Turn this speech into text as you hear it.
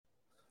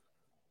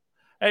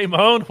Hey,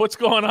 Moan, what's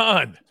going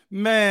on?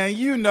 Man,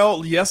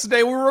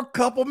 yesterday we were a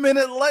couple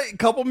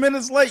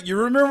minutes late. You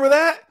remember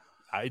that?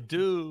 I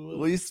do.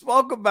 We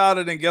spoke about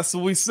it, and guess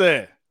what we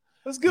said?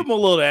 Let's give them a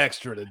little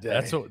extra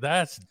today.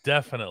 That's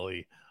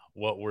definitely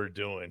what we're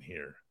doing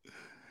here.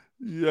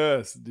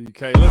 Yes,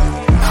 DK.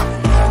 Let's...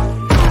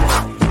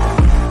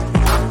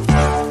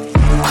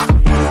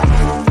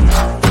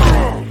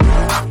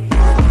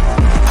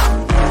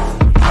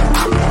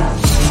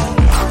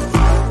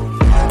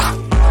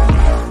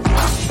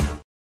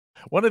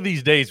 One of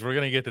these days, we're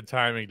going to get the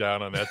timing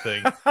down on that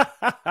thing.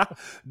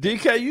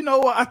 DK, you know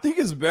what? I think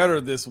it's better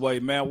this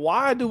way, man.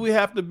 Why do we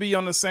have to be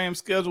on the same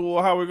schedule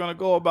or how we're going to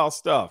go about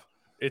stuff?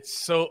 It's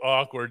so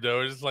awkward,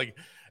 though. It's like,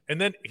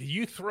 and then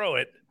you throw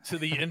it to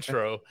the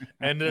intro,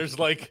 and there's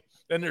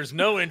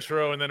no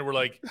intro, and then we're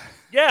like,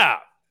 yeah,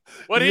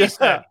 what he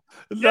said.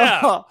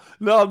 No,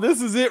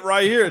 this is it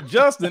right here.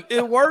 Justin,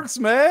 it works,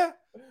 man.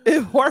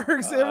 It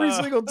works every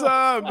single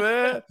time,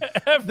 man.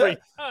 Every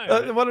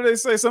time. What do they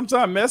say?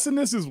 Sometimes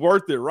messiness is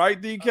worth it,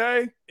 right,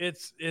 DK?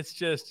 It's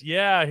just,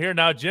 yeah, here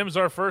now, Jim's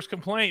our first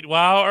complaint.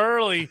 Wow,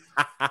 early.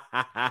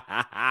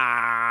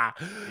 Yeah.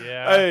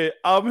 Yeah. Hey,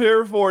 I'm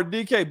here for it,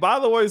 DK. By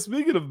the way,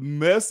 speaking of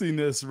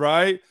messiness,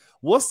 right?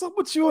 What's up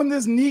with you and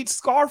this neat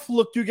scarf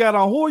look you got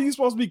on? Who are you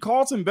supposed to be,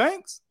 Carlton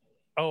Banks?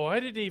 Oh, I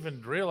didn't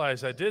even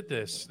realize I did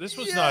this. This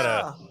was not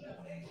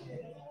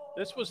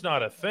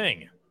a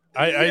thing.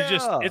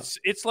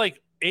 It's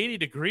like 80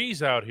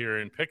 degrees out here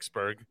in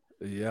Pittsburgh.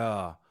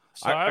 Yeah.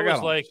 So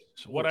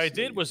what I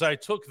did was I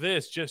took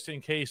this just in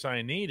case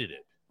I needed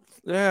it.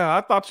 Yeah, I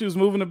thought you was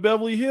moving to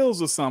Beverly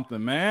Hills or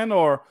something, man,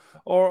 or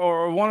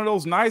one of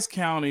those nice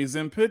counties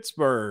in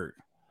Pittsburgh,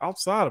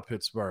 outside of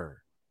Pittsburgh.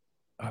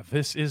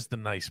 This is the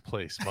nice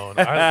place,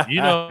 Mona.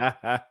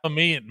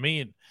 Me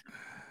and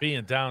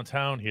being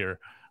downtown here,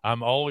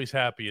 I'm always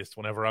happiest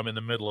whenever I'm in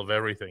the middle of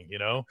everything,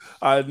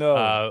 I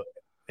know.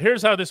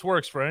 Here's how this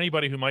works for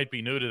anybody who might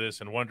be new to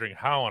this and wondering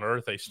how on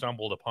earth they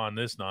stumbled upon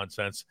this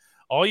nonsense.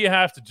 All you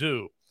have to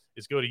do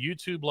is go to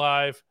YouTube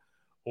Live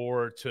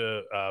or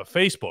to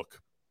Facebook.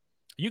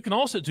 You can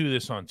also do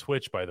this on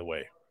Twitch, by the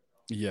way.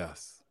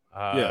 Yes.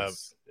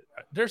 Yes.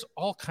 There's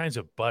all kinds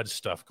of Bud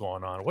stuff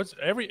going on.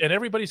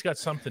 Everybody's got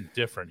something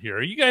different here.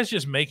 Are you guys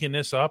just making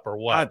this up or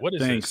what? What is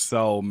this? I think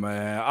so,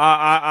 man.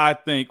 I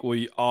think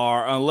we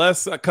are,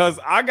 unless because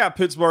I got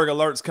Pittsburgh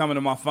alerts coming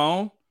to my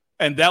phone.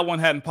 And that one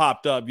hadn't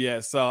popped up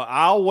yet. So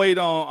I'll wait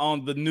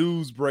on the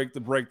news break to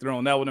break through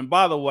on that one. And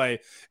by the way,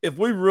 if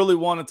we really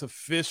wanted to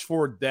fish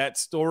for that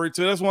story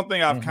too, that's one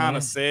thing I've kind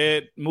of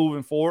said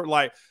moving forward.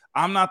 Like,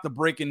 I'm not the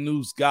breaking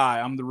news guy.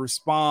 I'm the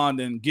respond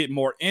and get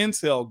more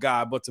intel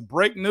guy. But to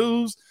break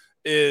news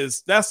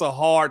that's a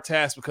hard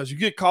task because you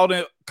get caught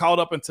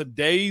up in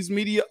today's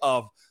media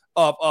of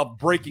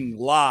breaking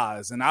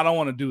lies, and I don't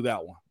want to do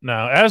that one.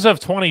 Now, as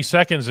of 20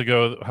 seconds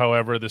ago,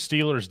 however, the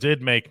Steelers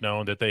did make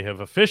known that they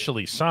have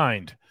officially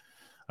signed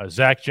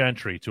Zach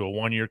Gentry to a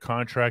 1-year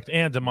contract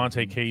and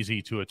DeMonte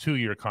Casey to a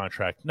 2-year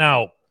contract.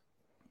 Now,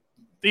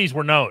 these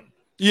were known.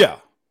 Yeah.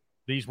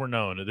 These were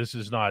known. This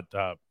is not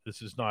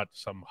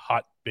some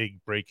hot,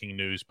 big breaking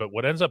news. But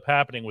what ends up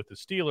happening with the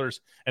Steelers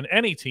and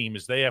any team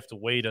is they have to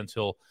wait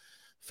until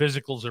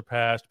physicals are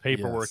passed,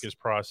 paperwork is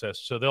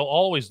processed. So they'll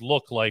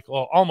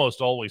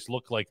almost always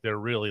look like they're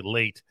really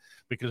late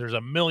because there's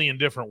a million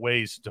different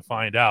ways to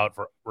find out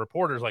for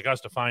reporters like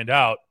us to find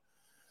out,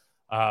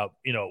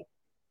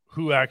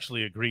 who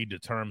actually agreed to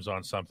terms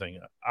on something.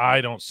 I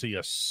don't see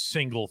a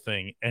single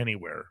thing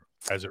anywhere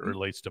as it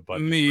relates to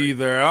budget. Me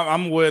either.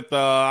 I'm with,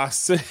 I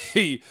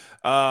see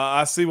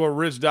what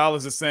Rich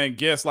Dollars is saying.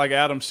 Guess like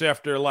Adam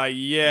Schefter,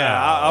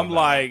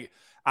 like,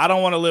 I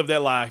don't want to live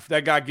that life.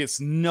 That guy gets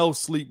no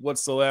sleep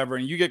whatsoever,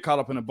 and you get caught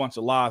up in a bunch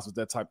of lies with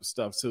that type of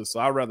stuff too. So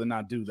I'd rather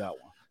not do that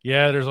one.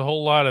 Yeah, there's a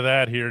whole lot of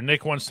that here.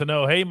 Nick wants to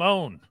know, hey,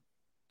 Moan,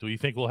 do you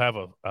think we'll have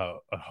a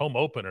home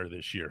opener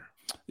this year?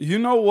 You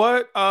know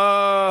what?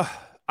 I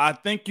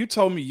think you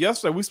told me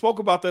yesterday. We spoke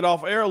about that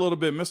off air a little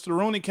bit. Mr.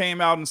 Rooney came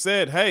out and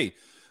said, hey,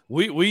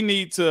 we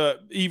need to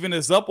even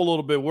this up a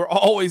little bit. We're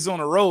always on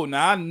the road.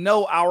 Now, I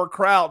know our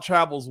crowd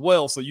travels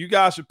well, so you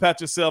guys should pat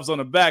yourselves on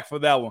the back for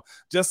that one.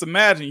 Just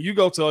imagine you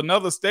go to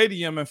another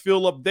stadium and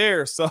fill up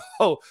there. So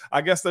I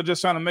guess they're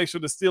just trying to make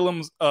sure the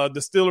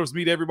Steelers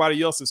meet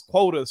everybody else's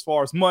quota as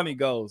far as money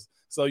goes.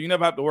 So you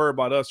never have to worry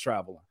about us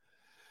traveling.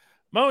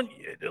 Moan,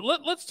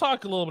 let's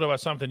talk a little bit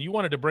about something you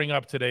wanted to bring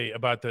up today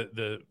about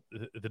the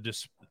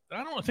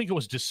I don't think it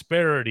was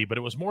disparity, but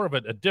it was more of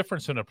a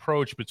difference in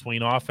approach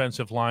between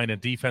offensive line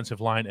and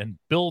defensive line and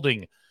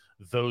building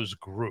those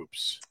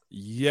groups.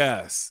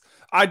 Yes,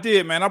 I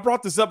did, man. I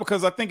brought this up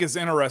because I think it's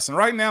interesting.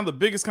 Right now, the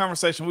biggest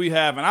conversation we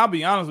have, and I'll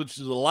be honest with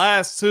you, the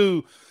last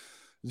two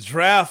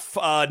draft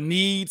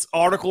needs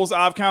articles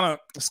I've kind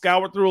of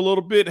scoured through a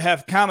little bit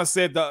have kind of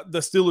said the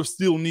Steelers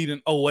still need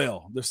an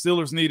OL. The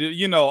Steelers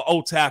needed,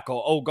 O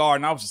tackle, O guard.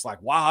 And I was just like,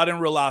 wow, I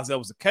didn't realize that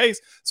was the case.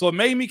 So it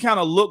made me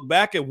kind of look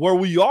back at where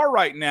we are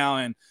right now.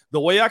 And the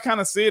way I kind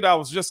of see it, I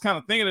was just kind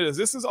of thinking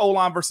this is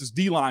O-line versus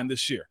D-line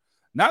this year.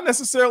 not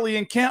necessarily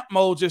in camp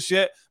mode just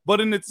yet,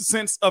 but in the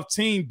sense of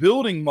team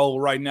building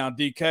mode right now,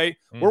 DK.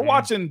 We're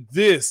watching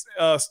this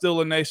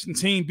Steeler Nation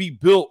team be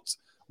built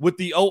with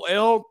the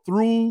OL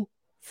through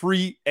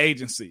free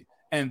agency.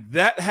 And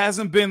that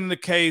hasn't been the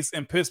case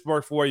in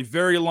Pittsburgh for a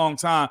very long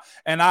time.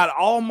 And I'd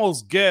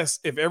almost guess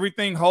if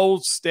everything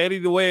holds steady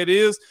the way it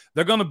is,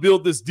 they're going to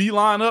build this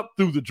D-line up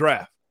through the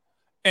draft.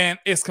 And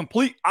it's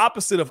complete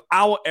opposite of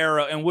our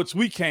era in which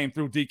we came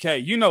through,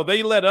 DK. You know,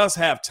 they let us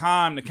have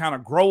time to kind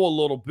of grow a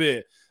little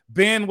bit.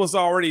 Ben was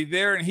already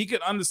there, and he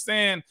could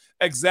understand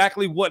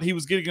exactly what he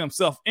was getting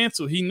himself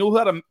into. He knew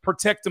how to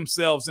protect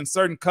himself in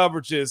certain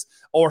coverages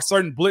or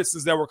certain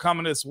blitzes that were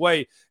coming this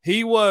way.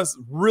 He was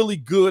really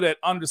good at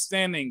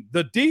understanding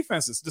the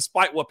defenses,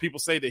 despite what people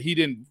say that he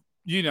didn't,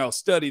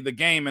 study the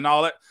game and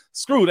all that.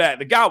 Screw that.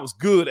 The guy was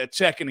good at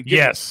checking and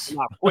getting it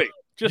out quick.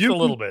 Just a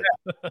little bit.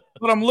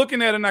 But I'm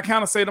looking at it, and I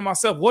kind of say to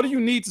myself, what do you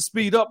need to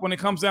speed up when it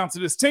comes down to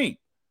this team?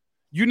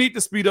 You need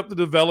to speed up the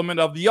development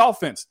of the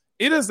offense.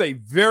 It is a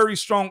very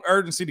strong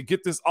urgency to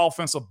get this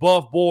offense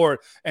above board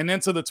and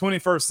into the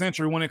 21st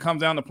century when it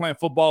comes down to playing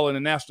football in the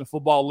National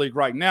Football League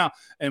right now.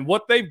 And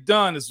what they've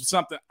done is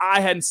something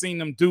I hadn't seen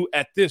them do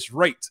at this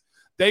rate.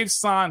 They've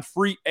signed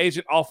free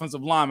agent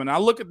offensive linemen. I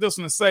look at this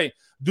one and say,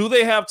 do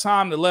they have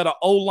time to let an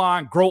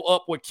O-line grow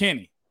up with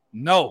Kenny?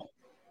 No,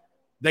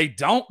 they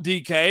don't,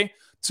 DK.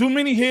 Too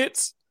many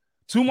hits.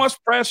 Too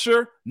much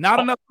pressure, not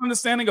enough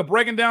understanding of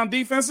breaking down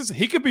defenses.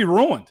 He could be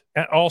ruined.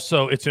 And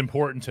also, it's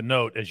important to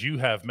note, as you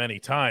have many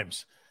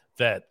times,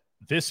 that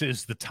this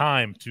is the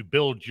time to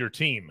build your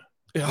team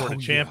for the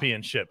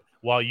championship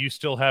while you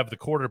still have the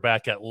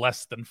quarterback at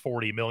less than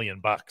 $40 million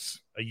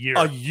a year.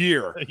 A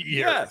year.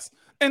 Yes.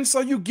 And so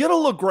you get a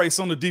little grace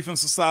on the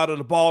defensive side of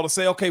the ball to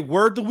say, okay,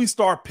 where do we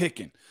start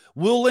picking?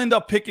 We'll end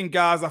up picking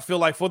guys, I feel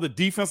like, for the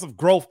defensive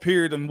growth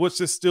period in which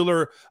this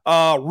Steeler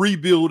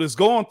rebuild is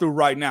going through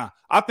right now.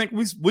 I think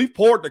we've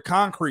poured the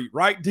concrete,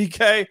 right,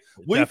 DK?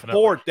 We've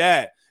poured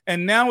that.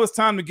 And now it's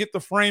time to get the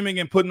framing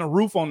and putting a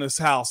roof on this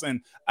house.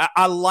 And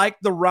I like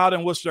the route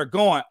in which they're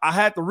going. I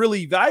had to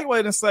really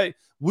evaluate and say,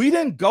 we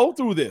didn't go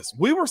through this.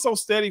 We were so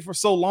steady for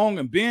so long,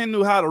 and Ben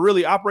knew how to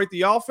really operate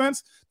the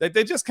offense that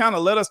they just kind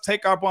of let us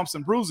take our bumps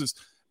and bruises.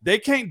 They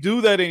can't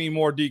do that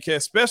anymore, DK,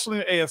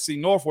 especially in the AFC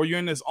North where you're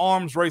in this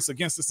arms race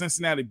against the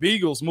Cincinnati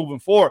Bengals moving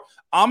forward.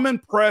 I'm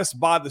impressed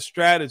by the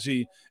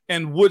strategy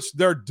in which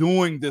they're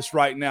doing this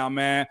right now,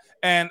 man.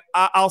 And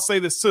I'll say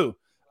this too.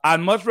 I'd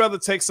much rather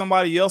take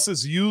somebody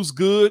else's used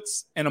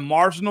goods in a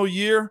marginal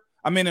year.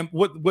 I mean,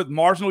 with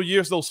marginal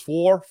years, those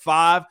 4,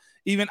 5,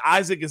 even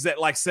Isaac is at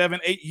like 7,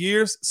 8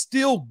 years,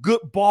 still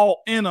good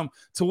ball in them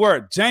to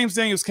where James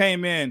Daniels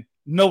came in,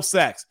 no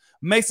sacks.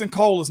 Mason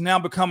Cole is now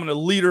becoming a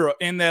leader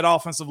in that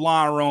offensive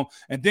line room.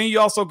 And then you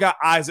also got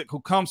Isaac, who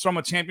comes from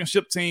a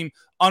championship team,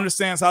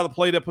 understands how to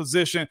play that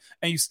position.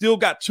 And you still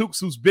got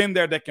Chooks, who's been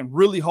there, that can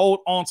really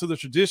hold on to the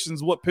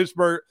traditions of what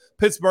Pittsburgh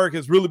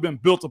has really been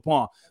built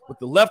upon. With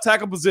the left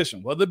tackle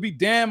position, whether it be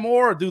Dan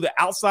Moore or do the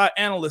outside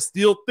analysts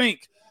still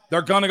think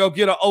they're going to go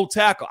get an O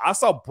tackle? I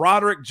saw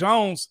Broderick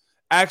Jones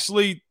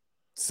actually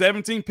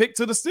 17 pick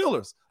to the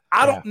Steelers.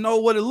 I don't know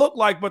what it looked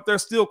like, but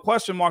there's still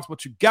question marks,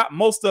 but you got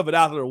most of it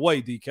out of the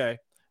way, DK.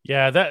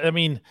 Yeah,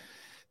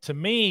 to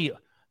me,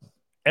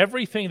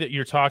 everything that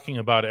you're talking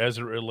about as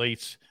it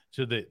relates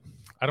to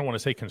I don't want to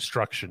say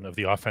construction of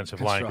the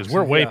offensive line, because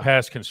we're way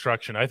past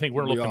construction. I think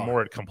we're looking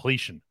more at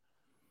completion.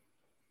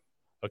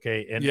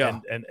 Okay.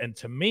 And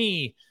to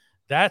me,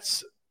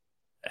 that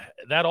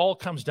all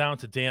comes down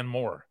to Dan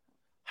Moore.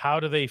 How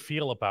do they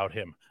feel about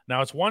him?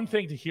 Now, it's one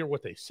thing to hear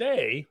what they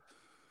say,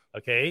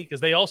 okay,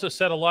 because they also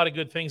said a lot of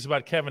good things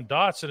about Kevin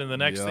Dotson, and the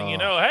next thing you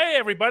know, hey,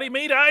 everybody,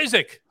 meet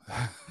Isaac.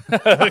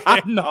 Okay.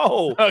 I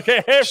know.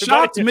 Okay, hey,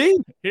 shocked me.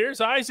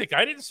 Here's Isaac.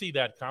 I didn't see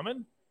that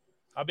coming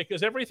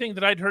because everything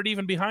that I'd heard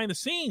even behind the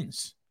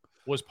scenes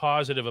was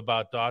positive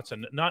about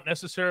Dotson, not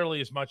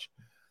necessarily as much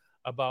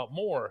about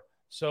Moore.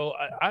 So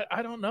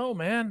I don't know,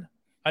 man.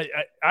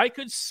 I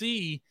could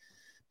see,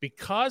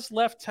 because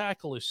left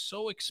tackle is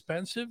so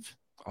expensive.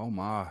 Oh,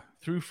 my.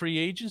 Through free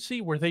agency,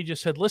 where they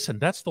just said, listen,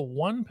 that's the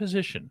one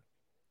position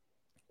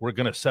we're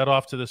going to set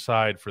off to the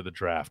side for the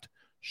draft.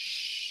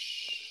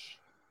 Shh.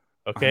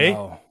 Okay?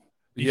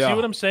 You see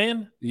what I'm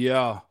saying?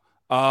 Yeah.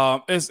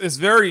 It's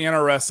very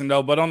interesting,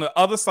 though. But on the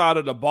other side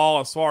of the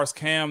ball, as far as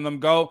Cam them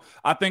go,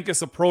 I think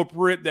it's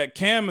appropriate that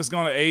Cam is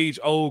going to age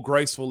old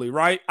gracefully,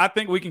 right? I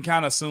think we can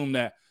kind of assume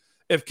that.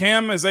 If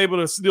Cam is able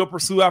to still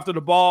pursue after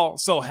the ball,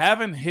 so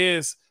having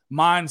his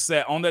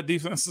mindset on that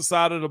defensive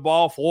side of the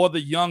ball for the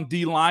young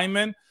D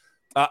lineman,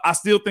 I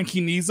still think he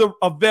needs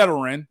a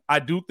veteran. I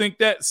do think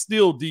that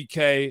still,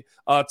 DK,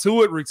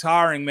 to it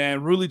retiring,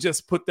 man, really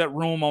just put that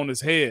room on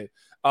his head.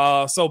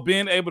 So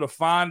being able to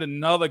find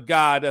another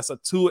guy that's a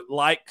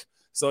to-it-like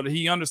so that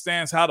he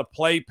understands how to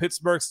play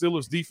Pittsburgh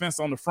Steelers defense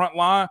on the front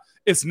line,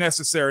 it's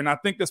necessary. And I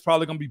think that's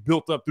probably going to be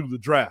built up through the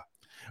draft.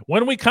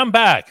 When we come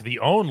back, the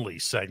only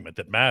segment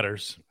that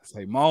matters.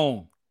 Say,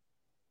 Moan.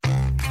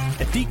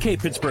 At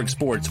DK Pittsburgh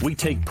Sports, we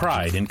take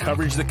pride in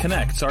coverage that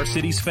connects our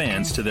city's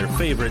fans to their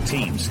favorite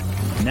teams.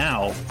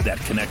 Now, that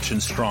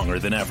connection's stronger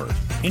than ever.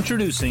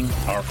 Introducing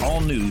our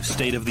all-new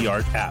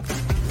state-of-the-art app.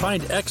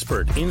 Find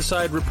expert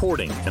inside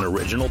reporting and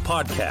original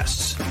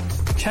podcasts.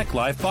 Check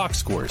live box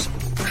scores.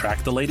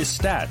 Track the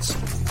latest stats.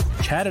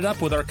 Chat it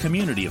up with our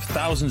community of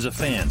thousands of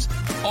fans,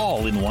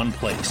 all in one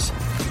place.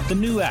 The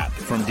new app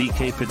from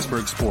DK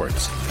Pittsburgh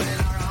Sports.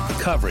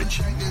 Coverage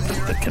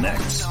that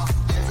connects.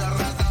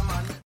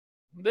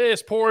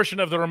 This portion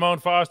of the Ramon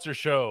Foster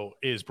Show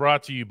is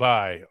brought to you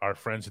by our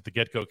friends at the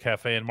Get-Go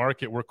Cafe and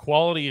Market, where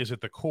quality is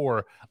at the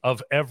core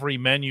of every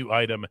menu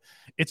item.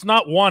 It's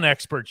not one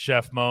expert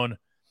chef, Moan.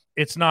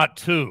 It's not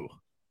two.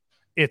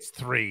 It's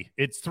three.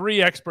 It's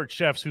three expert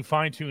chefs who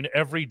fine-tune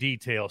every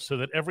detail so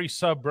that every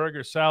sub,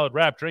 burger, salad,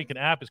 wrap, drink, and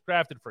app is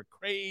crafted for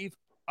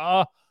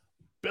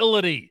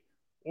craveability.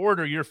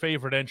 Order your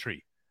favorite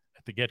entry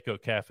at the Get-Go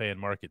Cafe and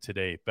Market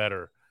today.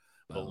 Better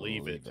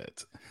believe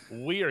it.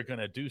 We are going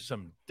to do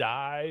some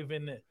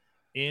diving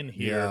in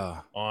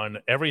here on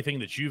everything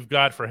that you've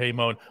got for Hey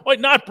Moan. Wait,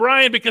 not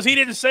Brian, because he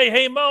didn't say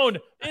Hey Moan.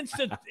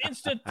 Instant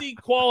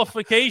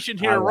dequalification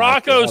here.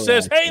 Rocco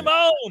says, Hey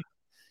Moan.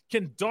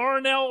 Can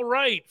Darnell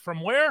Wright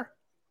from where?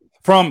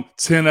 From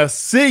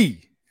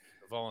Tennessee.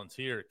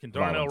 Volunteer. Can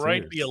Darnell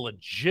Wright be a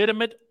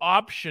legitimate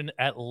option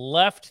at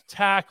left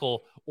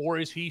tackle, or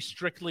is he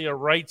strictly a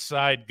right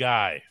side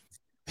guy?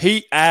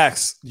 He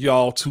asked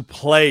y'all to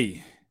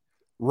play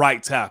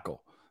right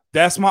tackle.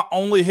 That's my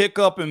only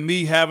hiccup in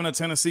me having a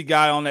Tennessee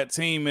guy on that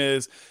team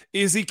is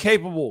he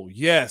capable?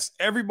 Yes.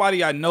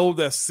 Everybody I know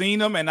that's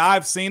seen him, and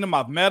I've seen him,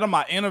 I've met him,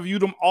 I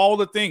interviewed him, all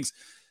the things.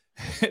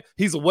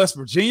 He's a West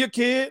Virginia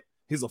kid.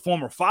 He's a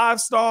former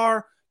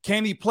 5-star.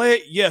 Can he play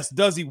it? Yes.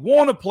 Does he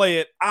want to play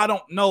it? I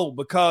don't know,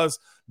 because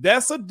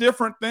that's a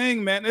different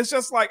thing, man. It's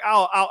just like,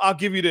 I'll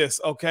give you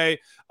this, okay,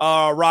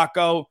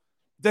 Rocco.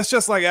 That's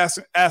just like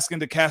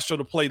asking DeCastro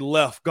to play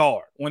left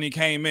guard when he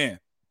came in.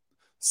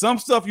 Some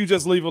stuff you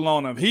just leave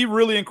alone him. He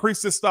really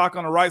increased his stock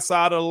on the right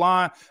side of the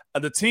line.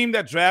 The team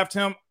that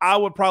drafted him, I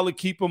would probably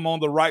keep him on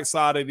the right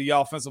side of the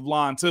offensive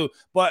line too.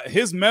 But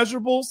his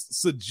measurables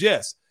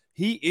suggest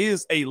he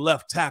is a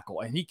left tackle,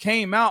 and he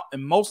came out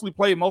and mostly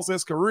played most of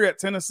his career at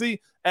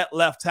Tennessee at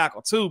left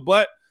tackle too.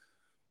 But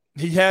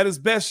he had his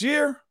best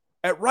year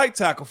at right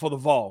tackle for the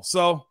Vols.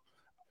 So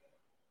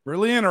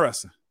really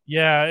interesting.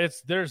 Yeah,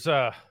 there's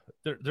a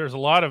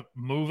lot of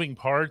moving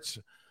parts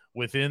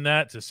within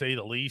that, to say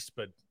the least.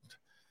 But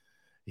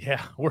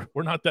yeah,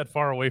 we're not that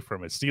far away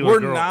from it.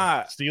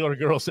 Steeler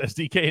Girl says,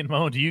 DK and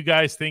Moan, do you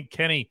guys think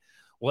Kenny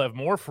will have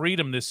more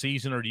freedom this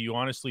season, or do you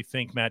honestly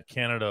think Matt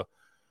Canada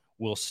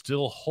will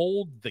still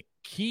hold the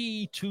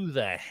key to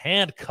the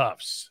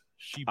handcuffs?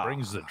 She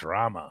brings the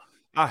drama.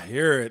 I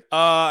hear it.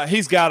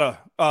 He's got to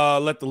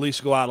let the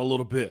leash go out a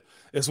little bit.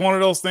 It's one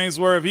of those things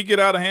where if he get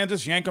out of hand,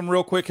 just yank him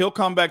real quick. He'll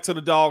come back to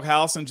the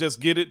doghouse and just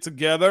get it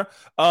together.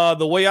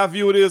 The way I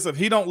view it is, if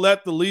he don't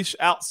let the leash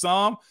out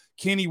some,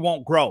 Kenny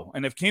won't grow.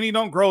 And if Kenny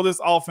don't grow, this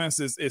offense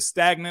is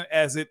stagnant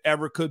as it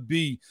ever could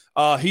be.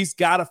 He's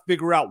got to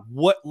figure out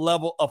what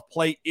level of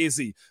play is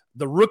he.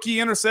 The rookie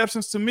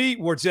interceptions to me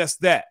were just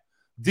that.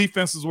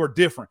 Defenses were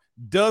different.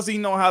 Does he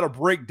know how to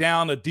break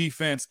down a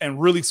defense and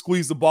really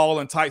squeeze the ball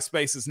in tight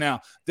spaces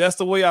now? That's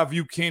the way I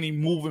view Kenny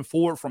moving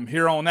forward from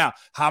here on out.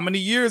 How many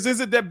years is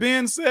it that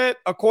Ben said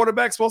a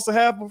quarterback's supposed to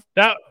have?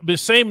 That the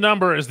same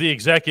number as the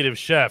executive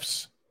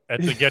chefs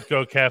at the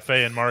Get-Go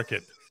Cafe and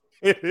Market.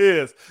 It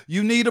is.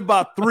 You need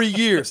about 3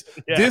 years.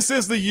 Yeah. This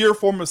is the year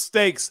for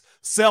mistakes,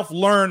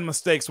 self-learned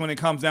mistakes when it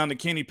comes down to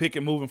Kenny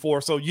Pickett moving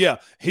forward. So, yeah,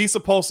 he's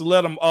supposed to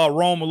let him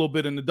roam a little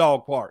bit in the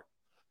dog park.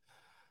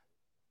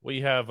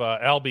 We have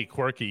Albie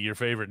Quirky, your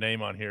favorite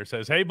name on here,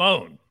 says, Hey,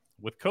 Moan,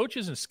 with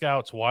coaches and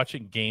scouts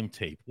watching game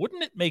tape,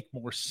 wouldn't it make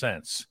more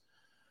sense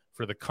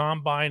for the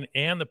combine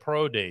and the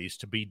pro days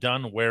to be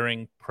done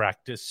wearing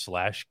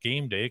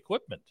practice/game day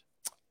equipment?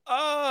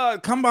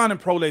 Combine and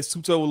pro days,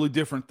 two totally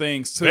different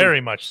things, too.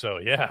 Very much so,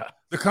 yeah.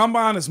 The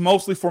combine is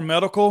mostly for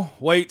medical,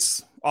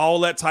 weights, all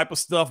that type of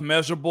stuff,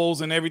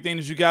 measurables and everything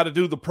that you got to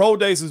do. The pro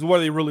days is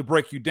where they really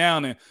break you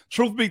down. And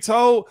truth be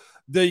told,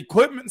 the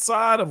equipment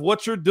side of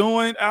what you're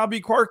doing,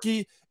 Albie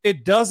Quirky,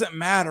 it doesn't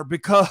matter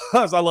because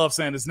I love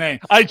saying his name.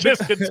 I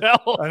just can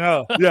tell. I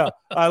know. Yeah.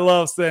 I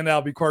love saying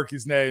Albie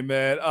Quirky's name,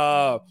 man.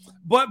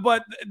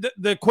 But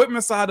the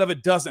equipment side of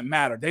it doesn't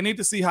matter. They need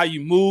to see how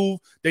you move.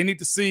 They need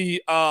to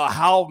see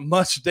how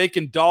much they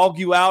can dog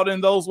you out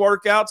in those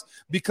workouts,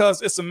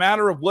 because it's a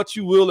matter of what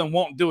you will and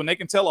won't do. And they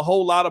can tell a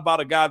whole lot about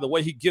a guy, the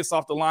way he gets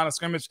off the line of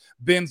scrimmage,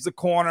 bends the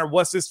corner,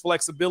 what's his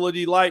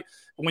flexibility like.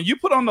 When you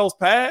put on those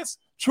pads,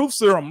 truth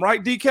serum,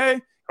 right,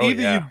 DK?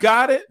 Either you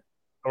got it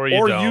or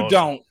you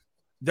don't.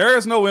 There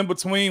is no in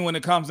between when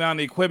it comes down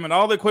to equipment.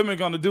 All the equipment is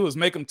going to do is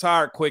make them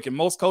tired quick, and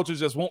most coaches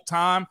just want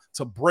time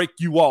to break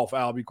you off,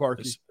 Albie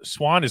Quirky.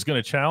 Swan is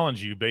going to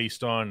challenge you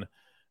based on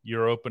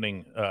your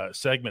opening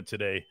segment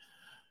today.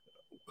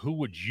 Who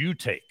would you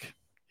take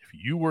if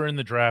you were in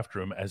the draft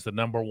room as the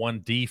number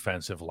one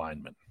defensive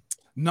lineman?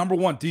 Number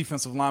one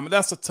defensive lineman.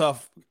 That's a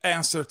tough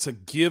answer to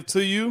give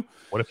to you.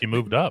 What if you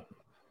moved up?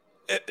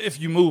 If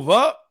you move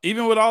up,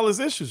 even with all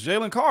his issues,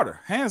 Jalen Carter,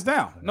 hands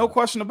down, no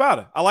question about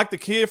it. I like the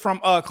kid from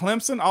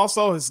Clemson.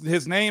 Also,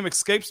 his name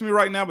escapes me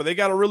right now, but they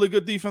got a really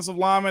good defensive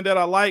lineman that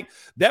I like.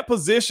 That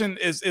position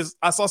is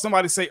I saw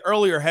somebody say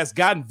earlier, has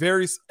gotten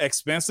very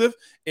expensive.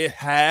 It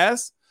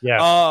has,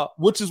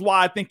 which is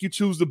why I think you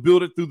choose to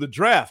build it through the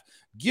draft.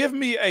 Give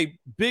me a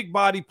big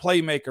body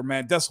playmaker,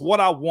 man. That's what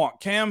I want.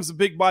 Cam's a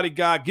big body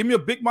guy. Give me a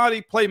big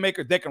body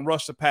playmaker that can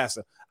rush the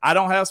passer. I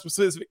don't have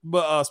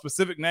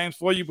specific names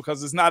for you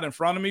because it's not in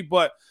front of me,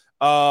 but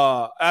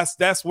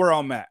that's where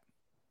I'm at.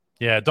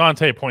 Yeah,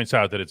 Dante points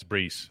out that it's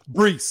Brees.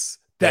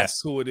 That's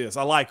who it is.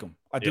 I like him.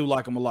 I do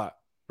like him a lot.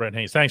 Brent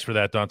Haynes, thanks for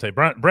that, Dante.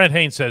 Brent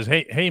Haynes says,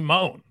 hey,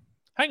 Moan.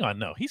 Hang on,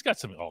 no, he's got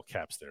some all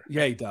caps there.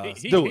 Yeah, he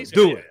does.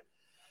 Do it.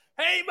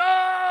 Hey,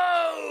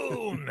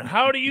 Moan,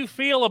 how do you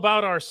feel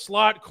about our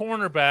slot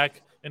cornerback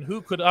and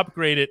who could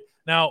upgrade it?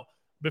 Now,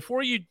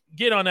 before you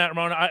get on that,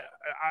 Ramon,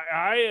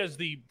 I as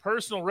the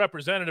personal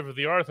representative of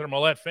the Arthur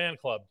Millette fan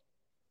club,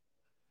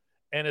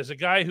 and as a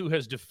guy who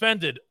has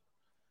defended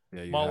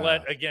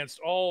Millette against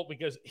all,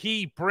 because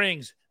he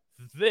brings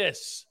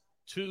this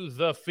to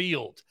the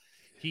field.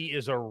 He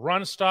is a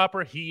run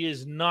stopper. He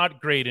is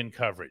not great in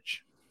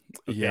coverage.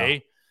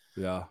 Okay?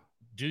 Yeah.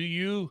 Do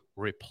you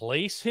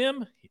replace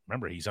him?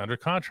 Remember, he's under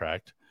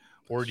contract.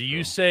 Or do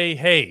you say,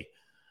 hey,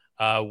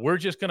 we're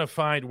going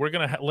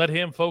to let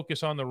him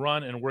focus on the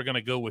run, and we're going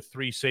to go with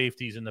 3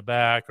 safeties in the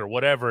back or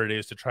whatever it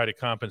is to try to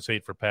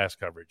compensate for pass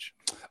coverage?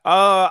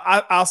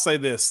 I'll say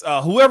this.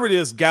 Whoever it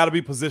is got to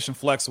be position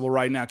flexible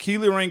right now.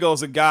 Keely Ringo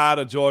is a guy out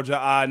of Georgia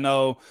I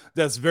know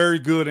that's very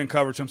good in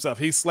coverage himself.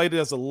 He's slated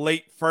as a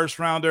late first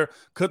rounder.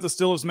 Could the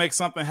Steelers make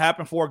something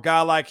happen for a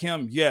guy like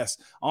him? Yes.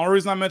 Only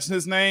reason I mentioned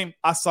his name,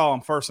 I saw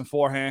him first and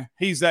forehand.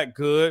 He's that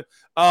good.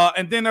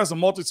 And then there's a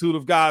multitude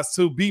of guys,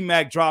 too.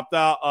 B-Mac dropped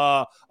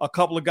out a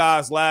couple of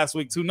guys last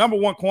week, too. Number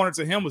one corner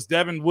to him was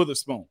Devin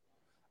Witherspoon.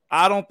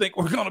 I don't think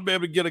we're going to be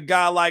able to get a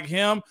guy like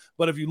him.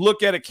 But if you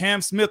look at it,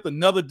 Cam Smith,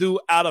 another dude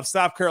out of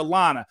South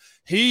Carolina.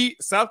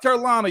 South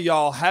Carolina,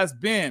 y'all, has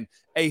been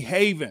a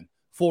haven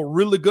for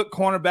really good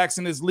cornerbacks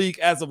in this league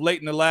as of late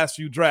in the last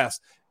few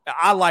drafts.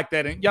 I like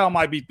that. And y'all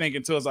might be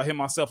thinking, too, as I hit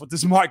myself with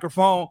this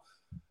microphone,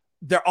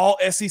 they're all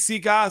SEC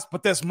guys,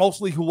 but that's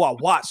mostly who I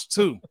watch,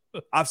 too.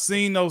 I've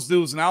seen those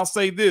dudes. And I'll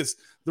say this,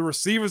 the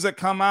receivers that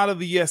come out of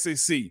the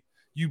SEC,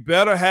 you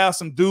better have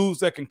some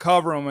dudes that can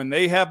cover them, and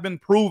they have been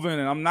proven.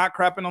 And I'm not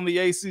crapping on the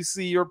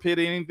ACC or Pitt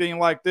or anything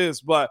like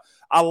this, but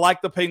I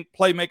like the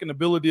playmaking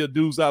ability of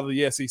dudes out of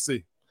the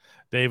SEC.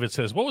 David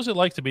says, what was it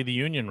like to be the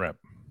union rep?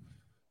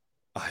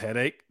 A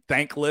headache,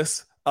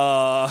 thankless,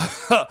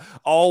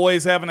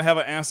 always having to have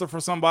an answer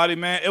for somebody,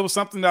 man. It was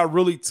something that I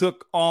really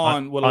took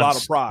on with a lot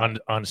of pride.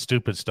 On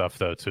stupid stuff,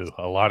 though, too.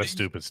 A lot of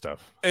stupid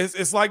stuff.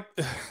 It's like,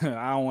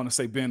 I don't want to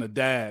say being a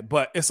dad,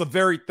 but it's a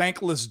very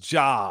thankless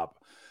job.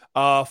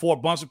 For a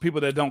bunch of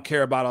people that don't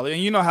care about it.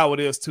 And you know how it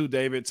is too,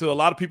 David, too. A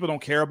lot of people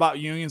don't care about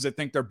unions. They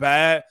think they're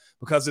bad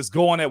because it's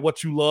going at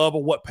what you love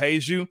or what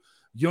pays you.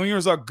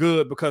 Unions are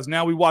good because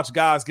now we watch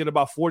guys get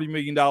about $40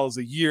 million a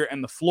year,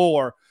 and the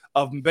floor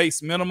of base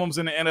minimums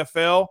in the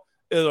NFL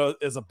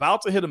is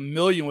about to hit $1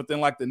 million within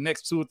like the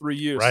next 2 or 3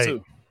 years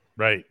too.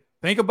 Right.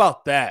 Think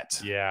about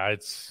that. Yeah,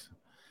 it's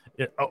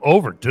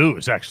overdue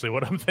is actually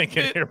what I'm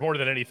thinking here more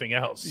than anything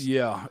else.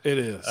 Yeah, it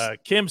is.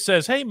 Kim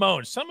says, hey,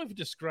 Moan, some have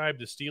described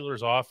the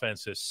Steelers'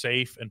 offense as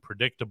safe and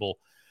predictable.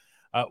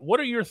 What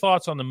are your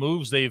thoughts on the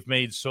moves they've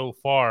made so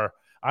far?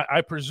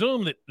 I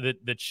presume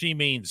that she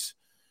means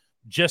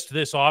just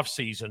this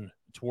offseason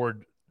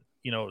toward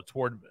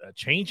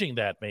changing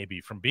that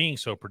maybe from being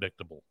so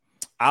predictable.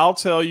 I'll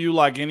tell you,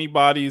 like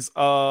anybody's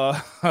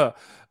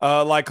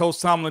like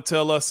Coach Tomlin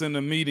tell us in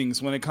the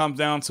meetings when it comes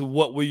down to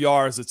what we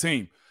are as a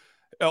team.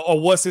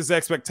 Or what's his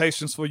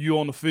expectations for you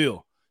on the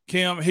field?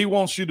 Kim, he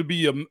wants you to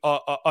be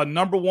a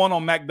number one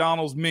on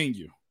McDonald's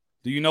menu.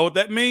 Do you know what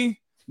that means?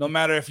 No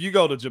matter if you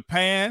go to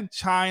Japan,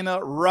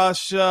 China,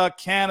 Russia,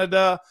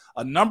 Canada,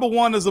 a number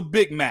one is a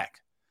Big Mac.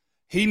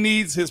 He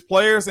needs his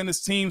players and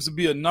his teams to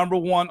be a number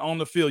one on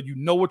the field. You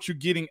know what you're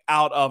getting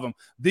out of them.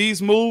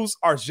 These moves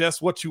are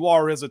just what you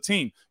are as a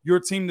team. You're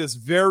a team that's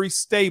very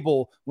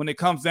stable when it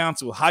comes down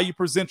to how you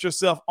present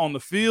yourself on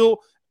the field,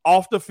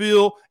 off the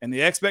field, and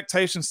the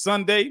expectations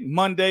Sunday,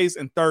 Mondays,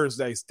 and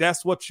Thursdays.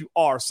 That's what you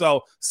are.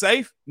 So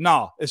safe?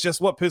 Nah, it's just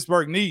what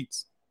Pittsburgh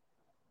needs.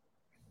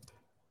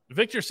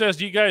 Victor says,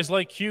 do you guys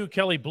like Q,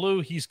 Kelly Blue?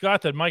 He's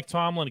got the Mike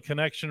Tomlin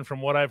connection from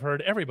what I've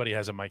heard. Everybody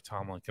has a Mike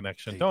Tomlin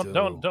connection. Don't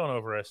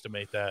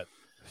overestimate that.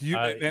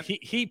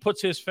 He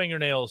puts his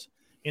fingernails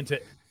into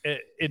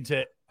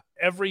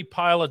every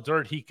pile of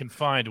dirt he can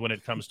find when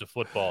it comes to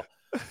football.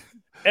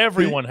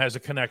 Everyone has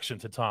a connection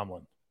to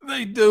Tomlin.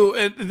 They do.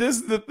 And this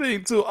is the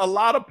thing, too. A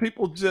lot of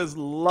people just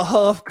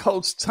love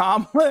Coach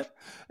Tomlin.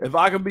 If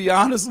I can be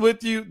honest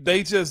with you,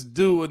 they just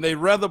do. And they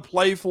rather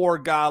play for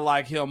a guy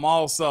like him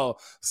also.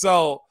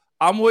 So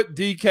I'm with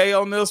DK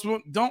on this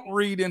one. Don't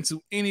read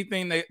into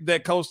anything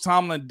that Coach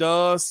Tomlin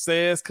does,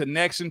 says,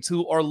 connection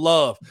to, or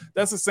love.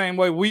 That's the same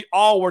way we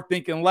all were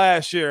thinking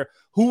last year.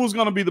 Who was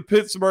going to be the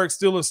Pittsburgh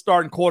Steelers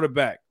starting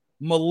quarterback?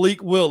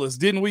 Malik Willis.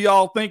 Didn't we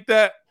all think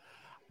that?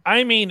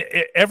 I mean,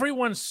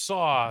 everyone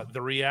saw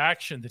the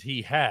reaction that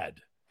he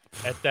had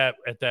at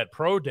that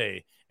pro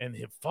day, and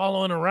him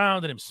following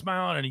around and him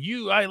smiling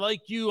and I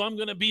like you, I'm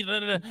going to be,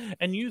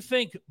 and you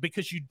think,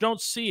 because you don't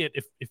see it,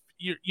 if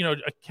you're,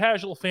 a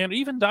casual fan,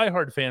 even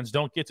diehard fans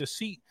don't get to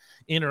see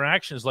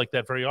interactions like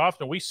that very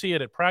often. We see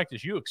it at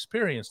practice. You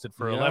experienced it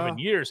for 11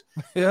 years.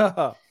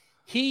 Yeah.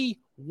 He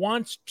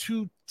wants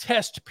to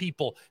test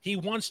people. He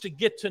wants to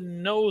get to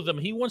know them.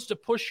 He wants to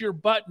push your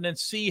button and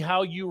see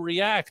how you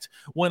react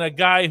when a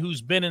guy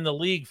who's been in the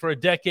league for a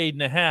decade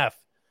and a half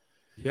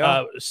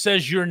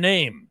says your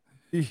name.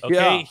 Okay,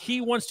 yeah. He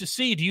wants to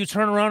see, do you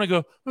turn around and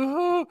go,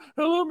 oh,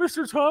 hello,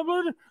 Mr.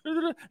 Tomlin?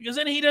 Because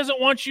then he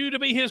doesn't want you to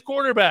be his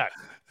quarterback.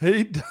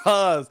 He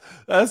does.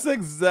 That's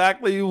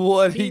exactly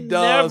what he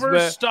does. He never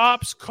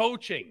stops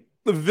coaching.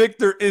 The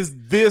Victor is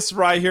this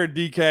right here,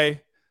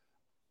 DK.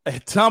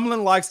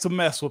 Tomlin likes to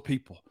mess with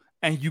people,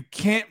 and you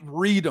can't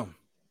read them.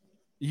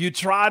 You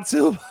try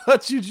to,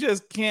 but you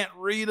just can't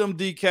read them,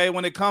 DK,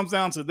 when it comes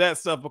down to that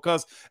stuff.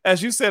 Because,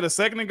 as you said a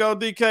second ago,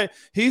 DK,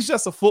 he's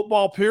just a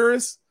football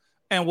purist.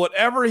 And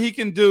whatever he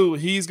can do,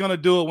 he's going to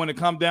do it when it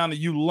comes down to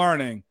you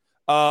learning,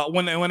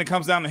 when it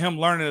comes down to him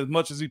learning as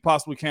much as he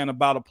possibly can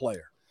about a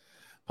player.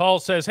 Paul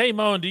says, hey,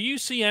 Moan, do you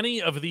see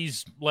any of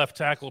these left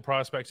tackle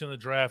prospects in the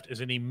draft as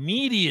an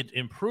immediate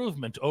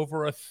improvement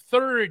over a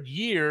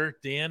third-year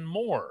Dan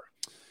Moore?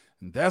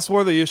 And that's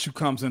where the issue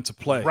comes into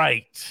play.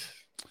 Right.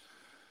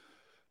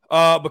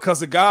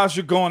 Because the guys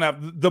you're going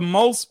after, the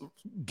most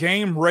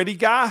game-ready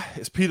guy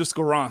is Peter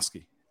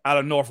Skoronski out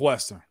of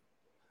Northwestern.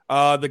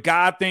 The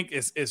guy I think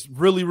is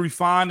really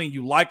refined and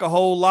you like a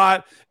whole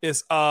lot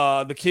is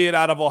the kid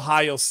out of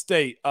Ohio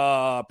State,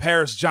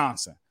 Paris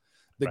Johnson.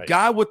 The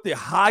guy with the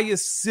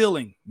highest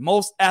ceiling,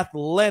 most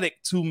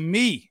athletic to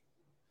me,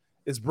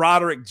 is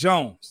Broderick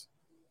Jones.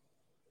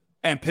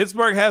 And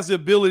Pittsburgh has the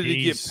ability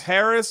to get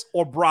Paris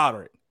or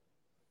Broderick,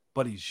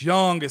 but he's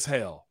young as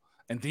hell.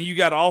 And then you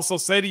got to also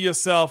say to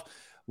yourself,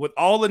 with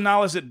all the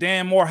knowledge that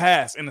Dan Moore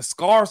has and the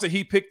scars that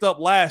he picked up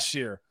last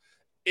year,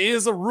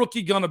 is a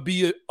rookie going to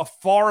be a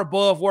far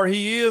above where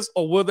he is,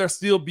 or will there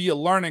still be a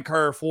learning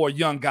curve for a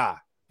young guy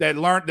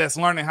that's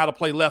learning how to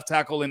play left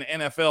tackle in the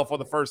NFL for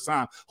the first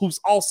time, who's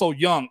also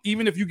young?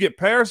 Even if you get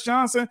Paris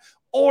Johnson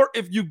or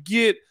if you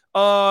get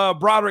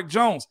Broderick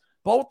Jones,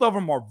 both of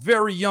them are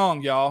very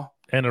young, y'all.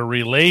 And a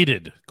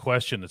related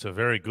question, it's a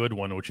very good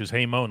one, which is,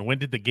 hey, Moan, when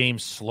did the game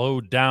slow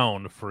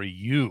down for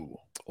you?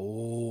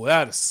 Oh,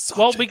 that is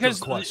such a good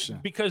question.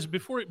 Because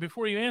before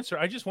you answer,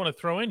 I just want to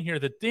throw in here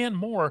that Dan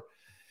Moore,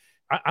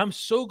 I'm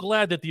so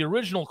glad that the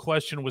original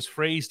question was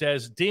phrased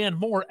as Dan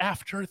Moore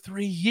after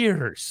 3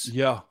 years.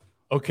 Yeah.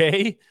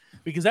 Okay?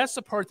 Because that's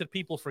the part that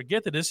people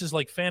forget, that this is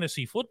like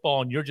fantasy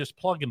football and you're just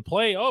plug and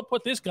play. Oh,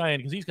 put this guy in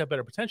because he's got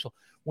better potential.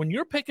 When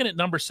you're picking at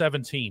number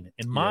 17,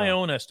 in my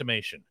own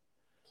estimation,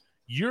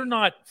 you're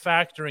not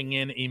factoring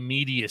in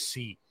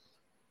immediacy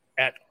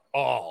at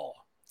all.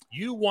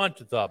 You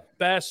want the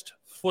best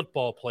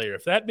football player.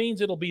 If that means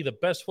it'll be the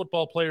best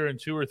football player in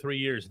 2 or 3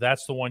 years,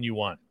 that's the one you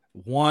want.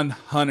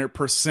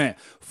 100%.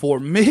 For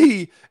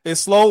me, it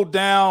slowed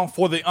down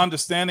for the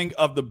understanding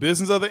of the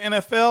business of the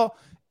NFL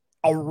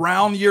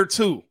around year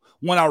 2.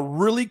 When I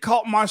really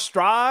caught my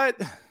stride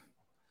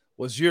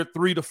was year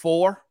 3 to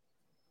 4.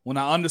 When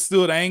I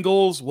understood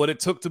angles, what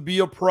it took to be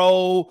a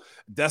pro.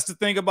 That's the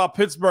thing about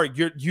Pittsburgh.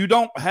 You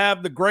don't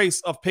have the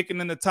grace of picking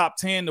in the top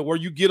 10 to where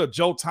you get a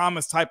Joe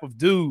Thomas type of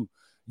dude.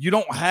 You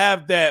don't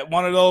have that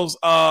one of those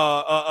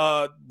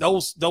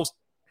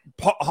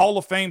Hall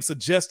of Fame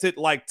suggested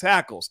like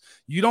tackles.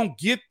 You don't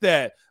get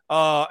that.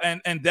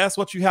 And that's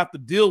what you have to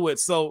deal with.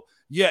 So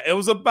yeah, it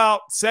was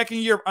about second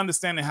year of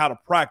understanding how to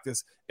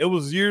practice. It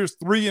was years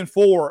 3 and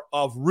 4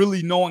 of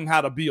really knowing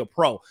how to be a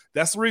pro.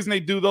 That's the reason they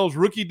do those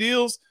rookie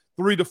deals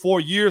 3 to 4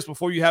 years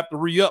before you have to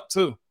re-up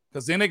too.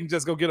 Because then they can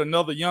just go get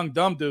another young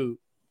dumb dude.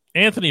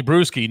 Anthony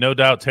Bruschi, no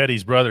doubt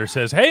Teddy's brother,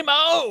 says, hey,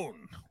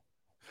 Moan,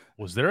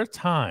 was there a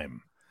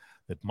time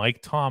that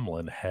Mike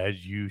Tomlin had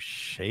you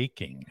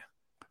shaking?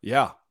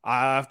 Yeah,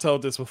 I've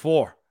told this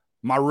before.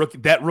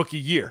 That rookie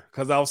year,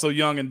 because I was so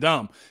young and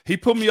dumb. He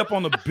put me up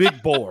on the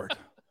big board.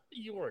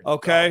 You were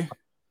okay. Dumb.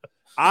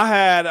 I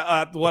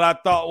had what I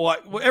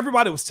thought,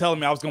 everybody was telling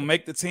me I was going to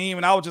make the team,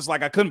 and I was just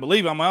like, I couldn't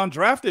believe it. I'm an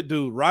undrafted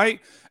dude, right?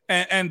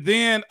 And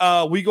then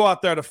we go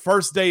out there the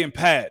first day in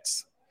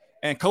pads.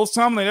 And Coach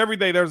Tomlin, every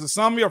day, there's a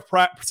summary of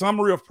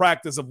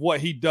practice of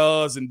what he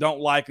does and don't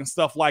like and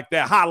stuff like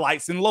that,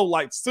 highlights and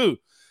lowlights too.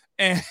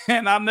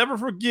 And I'll never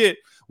forget,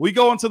 we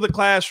go into the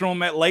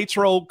classroom at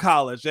Latrobe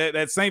College,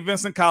 at St.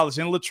 Vincent College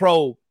in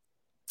Latrobe,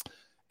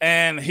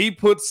 and he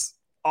puts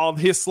all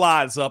his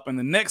slides up. And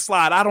the next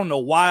slide, I don't know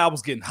why I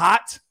was getting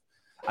hot.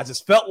 I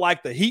just felt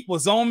like the heat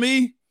was on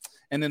me.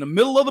 And in the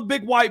middle of the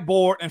big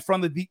whiteboard in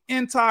front of the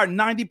entire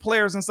 90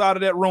 players inside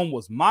of that room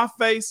was my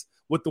face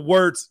with the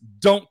words,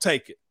 don't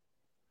take it.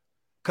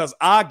 because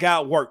I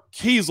got work.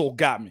 Kiesel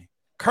got me.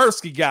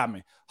 Kursky got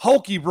me.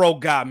 Hokey Bro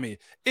got me.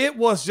 It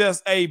was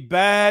just a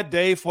bad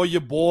day for your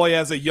boy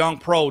as a young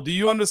pro. Do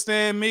you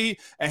understand me?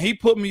 And he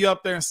put me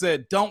up there and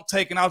said, don't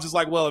take it. And I was just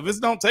like, well, if it's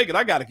don't take it,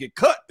 I got to get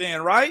cut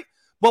then, right?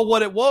 But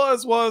what it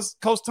was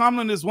Coach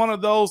Tomlin is one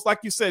of those, like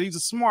you said, he's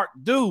a smart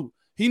dude.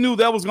 He knew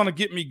that was going to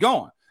get me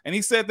going. And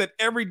he said that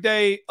every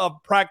day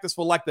of practice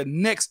for like the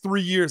next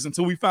 3 years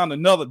until we found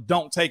another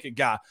don't take it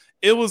guy.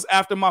 It was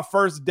after my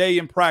first day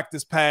in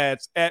practice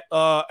pads at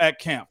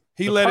camp.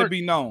 He let it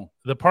be known.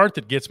 The part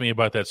that gets me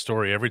about that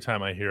story every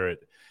time I hear it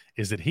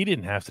is that he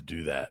didn't have to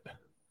do that.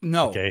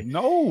 No.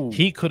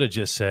 He could have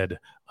just said,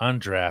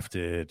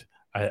 undrafted.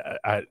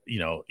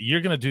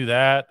 You're going to do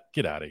that.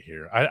 Get out of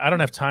here. I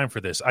don't have time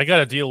for this. I got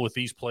to deal with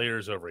these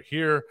players over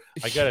here.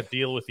 I got to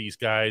deal with these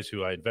guys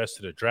who I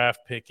invested a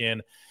draft pick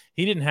in.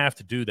 He didn't have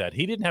to do that.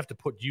 He didn't have to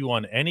put you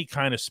on any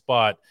kind of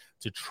spot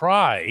to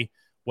try,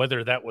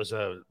 whether that was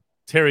a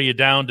tear you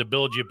down to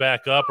build you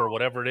back up or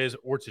whatever it is,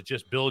 or to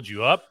just build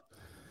you up.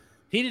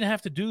 He didn't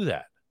have to do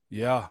that.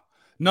 Yeah.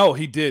 No,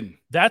 he didn't.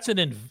 That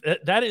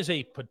is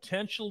a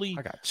potentially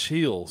I got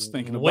chills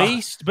thinking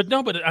waste. But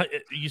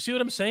you see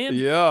what I'm saying?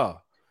 Yeah.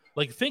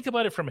 Like, think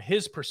about it from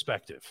his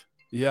perspective.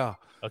 Yeah.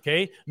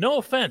 Okay. No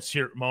offense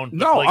here, Ramon.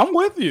 No, I'm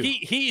with you.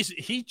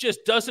 He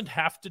just doesn't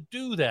have to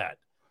do that.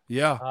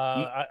 Yeah.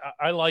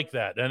 I like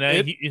that.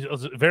 And he's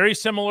very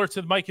similar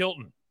to Mike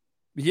Hilton.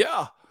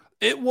 Yeah.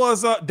 It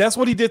was that's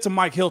what he did to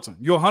Mike Hilton.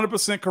 You're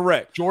 100%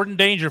 correct. Jordan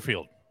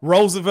Dangerfield.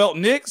 Roosevelt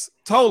Nix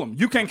told him,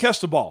 you can't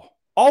catch the ball.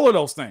 All of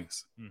those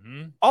things.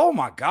 Mm-hmm. Oh,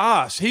 my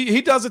gosh.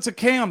 He does it to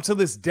Cam to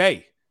this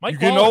day. Mike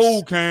You're Wallace. getting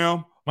old,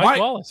 Cam. Mike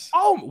Wallace.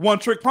 Oh,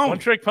 one-trick pony.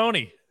 One-trick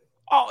pony.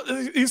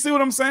 Oh, you see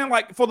what I'm saying?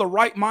 Like, for the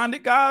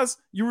right-minded guys,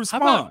 you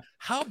respond.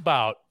 How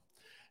about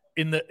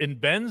in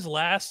Ben's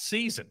last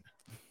season?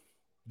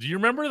 Do you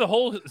remember the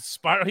whole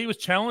spiral? He was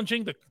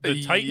challenging the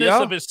tightness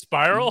of his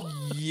spiral.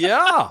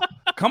 Yeah.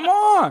 Come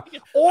on.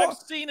 I've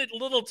seen it a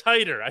little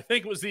tighter. I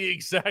think it was the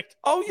exact.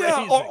 Oh,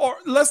 yeah. Or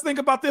let's think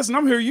about this. And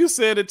I'm here. You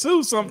said it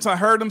too. Sometimes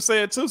heard him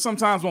say it too.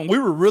 Sometimes when we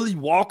were really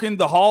walking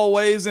the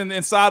hallways and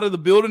inside of the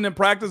building in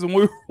practice and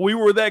we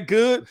were that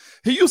good,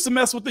 he used to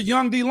mess with the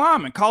young D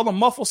linemen, call them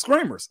muffled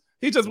screamers.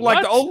 He just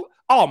like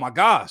oh my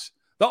gosh.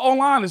 The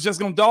O-line is just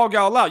going to dog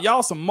y'all out.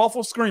 Y'all some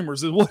muffled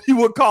screamers is what he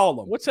would call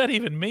them. What's that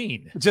even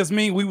mean? It just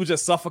mean we would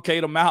just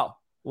suffocate them out.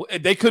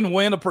 They couldn't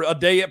win a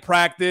day at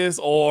practice,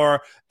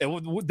 or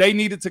they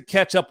needed to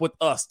catch up with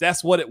us.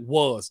 That's what it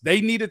was. They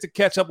needed to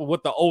catch up with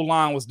what the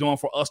O-line was doing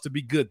for us to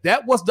be good.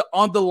 That was the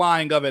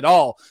underlying of it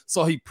all.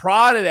 So he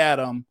prodded at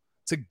them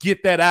to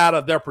get that out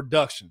of their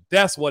production.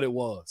 That's what it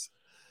was.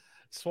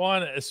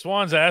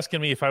 Swan's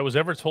asking me if I was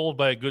ever told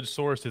by a good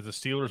source that the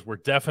Steelers were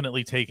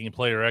definitely taking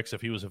player X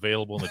if he was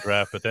available in the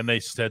draft, but then they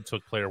said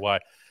took player Y.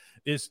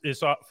 This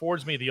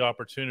affords me the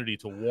opportunity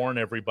to warn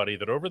everybody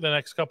that over the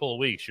next couple of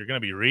weeks, you're going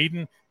to be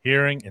reading,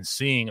 hearing, and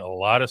seeing a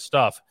lot of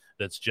stuff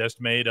that's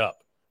just made up.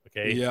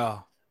 Okay? Yeah.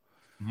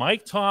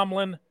 Mike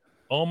Tomlin,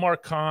 Omar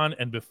Khan,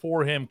 and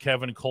before him,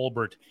 Kevin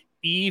Colbert,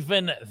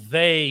 even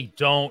they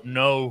don't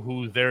know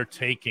who they're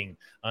taking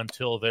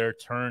until their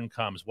turn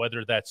comes,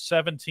 whether that's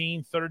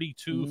 17,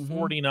 32,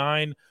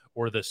 49,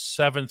 or the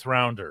 7th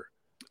rounder.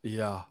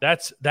 Yeah.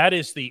 That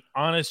is the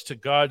honest to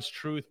God's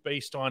truth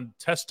based on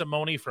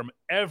testimony from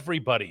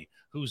everybody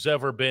who's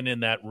ever been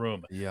in that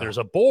room. Yeah. There's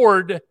a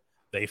board,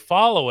 they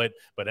follow it,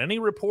 but any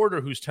reporter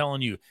who's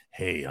telling you,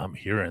 hey, I'm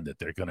hearing that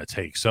they're going to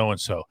take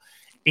so-and-so,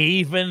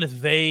 even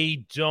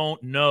they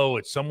don't know.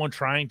 It's someone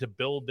trying to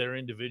build their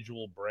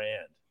individual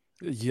brand.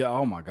 Yeah.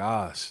 Oh my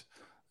gosh.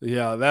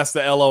 Yeah. That's the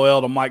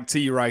LOL to Mike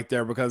T right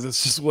there, because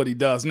it's just what he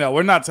does. No,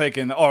 we're not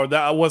taking, or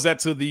that was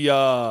that to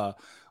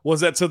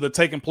the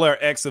taking player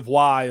X if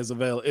Y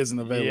isn't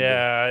available?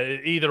 Yeah.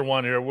 Either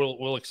one here.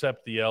 We'll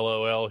accept the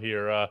LOL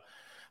here.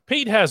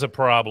 Pete has a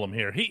problem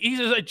here. He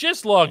says, I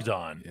just logged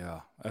on. Yeah,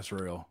 that's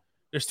real.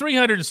 There's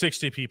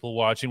 360 people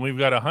watching. We've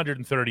got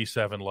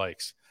 137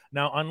 likes.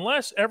 Now,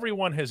 unless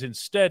everyone has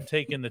instead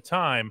taken the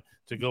time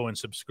to go and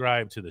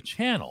subscribe to the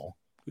channel,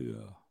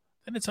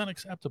 then it's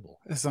unacceptable.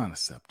 It's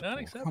unacceptable.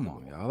 Unacceptable. Come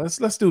on, y'all.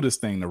 Let's do this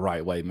thing the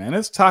right way, man.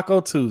 It's Taco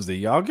Tuesday.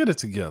 Y'all get it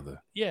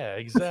together. Yeah,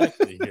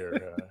 exactly.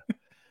 Here,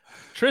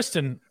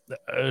 Tristan,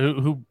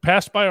 who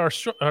passed by our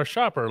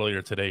shop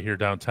earlier today here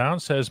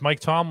downtown, says Mike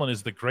Tomlin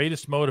is the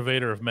greatest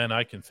motivator of men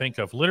I can think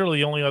of. Literally,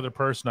 the only other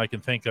person I can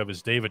think of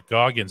is David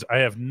Goggins. I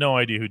have no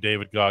idea who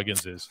David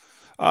Goggins is.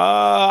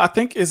 I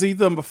think is he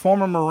the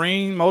former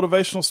Marine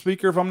motivational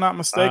speaker, if I'm not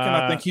mistaken.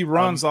 I think he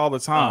runs all the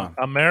time.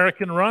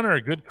 American runner.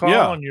 Good call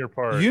on your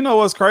part. You know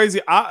what's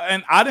crazy?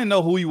 I didn't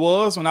know who he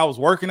was when I was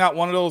working out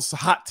one of those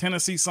hot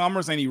Tennessee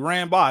summers, and he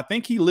ran by. I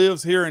think he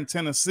lives here in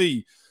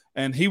Tennessee,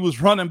 and he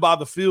was running by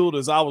the field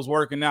as I was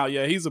working out.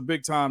 Yeah, he's a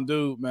big-time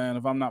dude, man,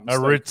 if I'm not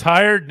mistaken. A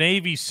retired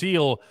Navy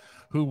SEAL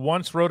who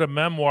once wrote a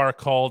memoir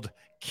called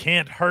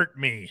Can't Hurt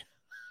Me.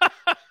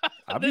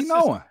 I be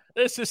knowing.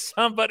 This is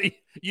somebody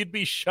you'd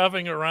be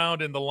shoving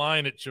around in the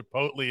line at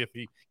Chipotle if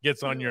he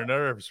gets on your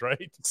nerves,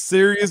 right?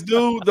 Serious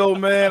dude, though,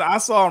 man. I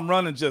saw him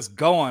running, just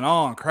going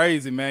on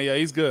crazy, man. Yeah,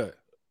 he's good.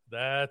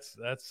 That's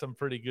some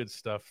pretty good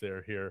stuff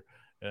there here.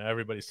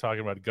 Everybody's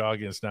talking about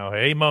Goggins now.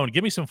 Hey, Moan,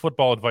 give me some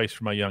football advice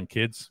for my young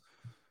kids.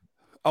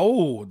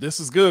 Oh, this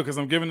is good because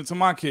I'm giving it to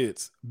my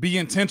kids. Be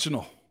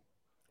intentional.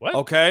 What?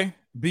 Okay?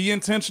 Be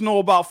intentional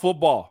about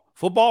football.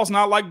 Football's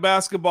not like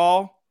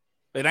basketball.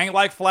 It ain't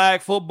like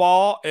flag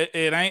football.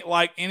 It ain't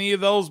like any of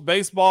those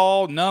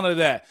baseball, none of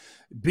that.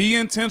 Be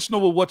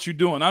intentional with what you're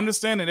doing.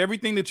 Understand that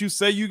everything that you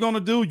say you're going to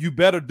do, you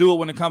better do it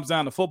when it comes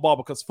down to football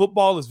because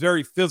football is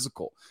very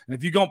physical. And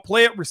if you're going to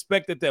play it,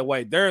 respect it that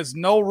way. There is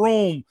no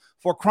room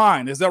for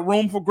crying. Is there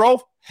room for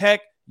growth?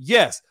 Heck,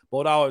 yes. But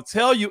what I would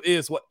tell you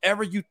is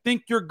whatever you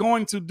think you're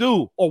going to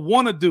do or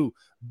want to do,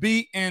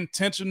 be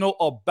intentional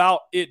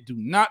about it. Do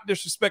not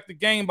disrespect the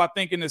game by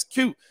thinking it's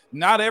cute.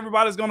 Not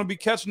everybody's going to be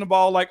catching the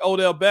ball like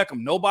Odell Beckham.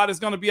 Nobody's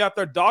going to be out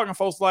there dogging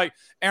folks like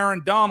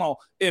Aaron Donald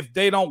if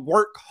they don't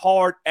work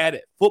hard at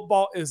it.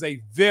 Football is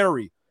a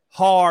very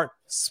hard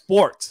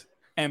sport,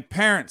 and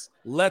parents,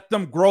 let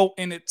them grow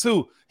in it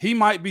too. He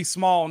might be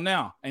small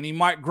now, and he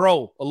might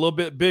grow a little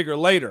bit bigger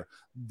later.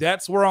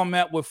 That's where I'm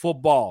at with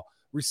football.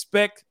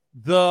 Respect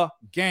the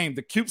game.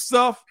 The cute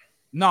stuff,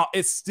 no,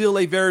 it's still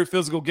a very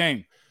physical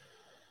game.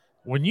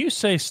 When you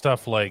say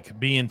stuff like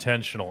be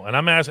intentional, and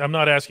I'm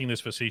not asking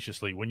this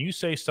facetiously, when you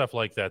say stuff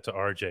like that to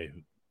RJ,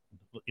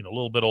 who, a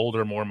little bit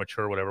older, more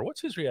mature, whatever, what's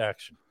his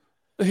reaction?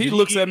 He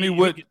looks at me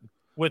with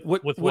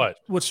what?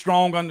 With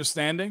strong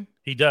understanding.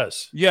 He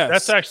does. Yes.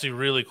 That's actually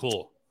really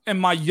cool.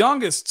 And my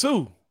youngest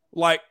too,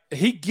 like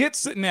he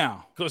gets it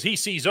now. Because he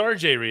sees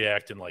RJ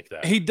reacting like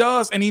that. He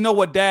does, and he know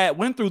what dad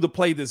went through to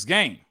play this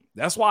game.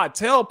 That's why I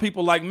tell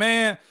people like,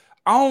 man,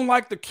 I don't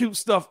like the cute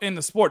stuff in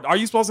the sport. Are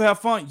you supposed to have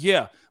fun?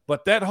 Yeah.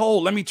 But that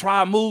whole let me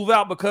try a move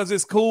out because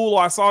it's cool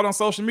or I saw it on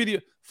social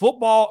media.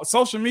 Football,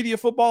 social media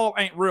football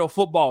ain't real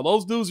football.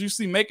 Those dudes you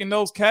see making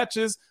those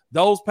catches,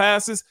 those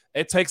passes,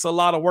 it takes a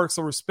lot of work.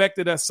 So respect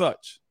it as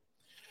such.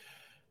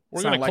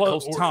 We're going to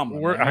close.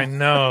 I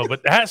know,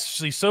 but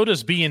actually, so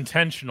does be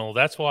intentional.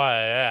 That's why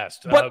I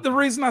asked. But the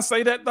reason I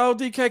say that, though,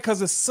 DK,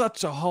 because it's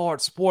such a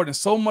hard sport and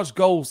so much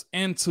goes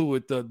into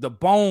it. The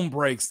bone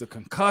breaks, the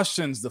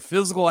concussions, the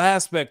physical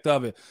aspect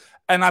of it.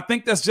 And I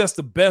think that's just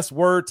the best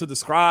word to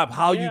describe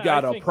how you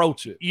got to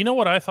approach it. You know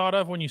what I thought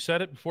of when you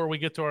said it before we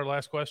get to our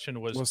last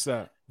question was what's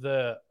that?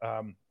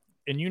 And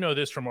you know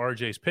this from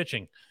RJ's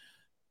pitching,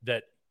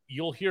 that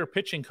you'll hear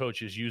pitching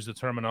coaches use the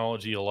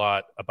terminology a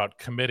lot about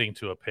committing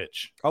to a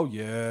pitch. Oh,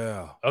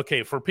 yeah.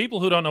 Okay, for people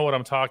who don't know what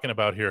I'm talking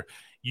about here,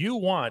 you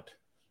want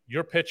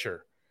your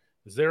pitcher,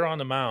 as they're on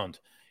the mound,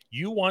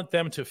 you want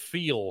them to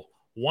feel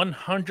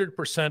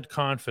 100%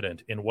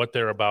 confident in what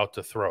they're about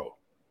to throw,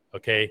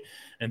 okay?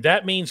 And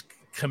that means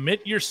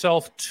commit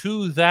yourself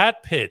to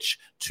that pitch,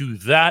 to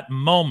that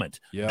moment.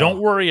 Yeah.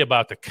 Don't worry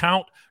about the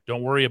count.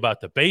 Don't worry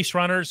about the base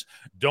runners.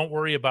 Don't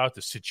worry about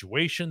the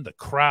situation, the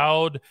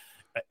crowd,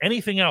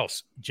 anything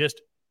else.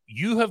 Just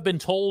you have been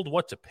told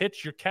what to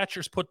pitch. Your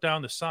catcher's put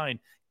down the sign.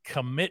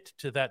 Commit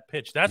to that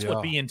pitch. That's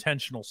what be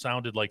intentional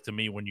sounded like to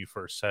me when you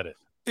first said it.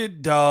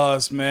 It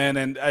does, man.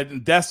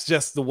 And that's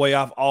just the way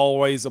I've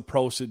always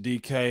approached it,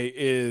 DK,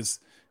 is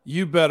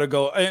you better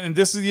go. And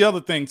this is the other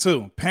thing,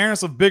 too.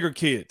 Parents of bigger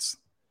kids,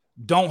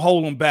 don't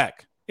hold them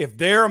back. If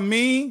they're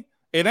mean,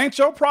 it ain't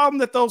your problem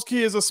that those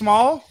kids are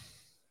small.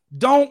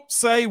 Don't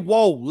say,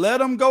 whoa, let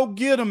them go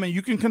get them, and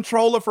you can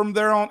control it from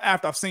there on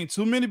after. I've seen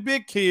too many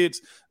big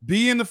kids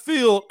be in the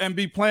field and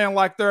be playing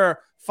like they're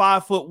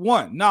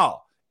 5'1".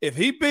 No, if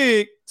he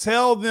big,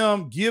 tell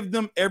them, give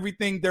them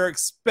everything they're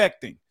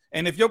expecting.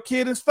 And if your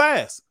kid is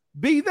fast,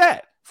 be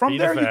that. From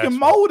there, you can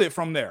mold it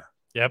from there.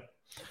 Yep.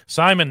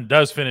 Simon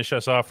does finish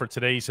us off for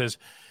today. He says,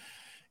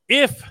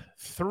 if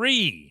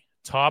 3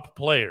 top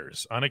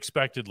players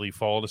unexpectedly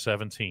fall to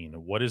 17,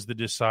 what is the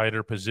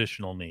decider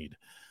positional need?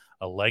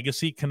 A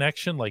legacy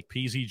connection like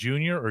PZ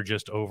Jr. or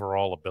just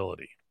overall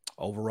ability?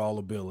 Overall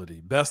ability.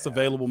 Best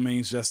available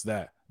means just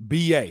that.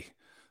 BA.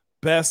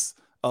 Best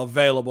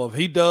available. If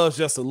he does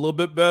just a little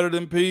bit better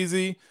than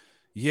PZ,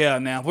 yeah.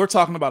 Now, if we're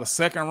talking about a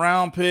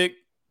second-round pick,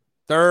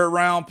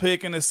 third-round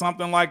pick, and it's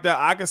something like that,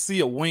 I can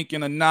see a wink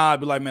and a nod,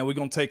 be like, man, we're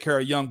going to take care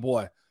of young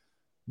boy.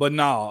 But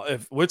no,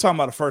 if we're talking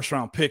about a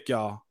first-round pick,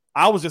 y'all,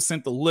 I was just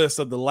sent the list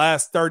of the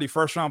last 30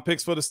 first-round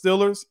picks for the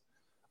Steelers.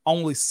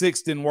 Only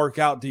 6 didn't work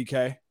out,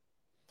 DK.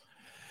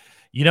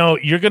 You know,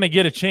 you're going to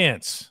get a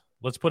chance.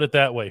 Let's put it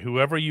that way.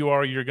 Whoever you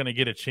are, you're going to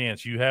get a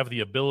chance. You have the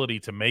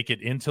ability to make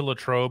it into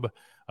Latrobe.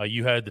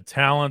 You had the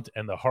talent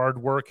and the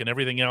hard work and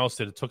everything else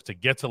that it took to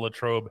get to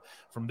Latrobe.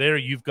 From there,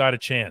 you've got a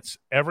chance.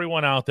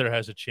 Everyone out there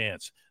has a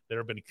chance. There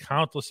have been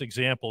countless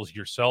examples,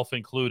 yourself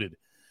included,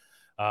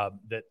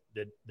 that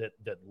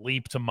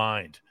leap to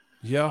mind.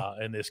 Yeah.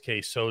 In this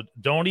case. So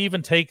don't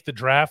even take the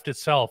draft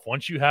itself.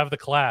 Once you have the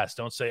class,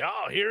 don't say,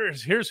 oh,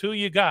 here's who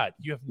you got.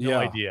 You have no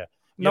idea.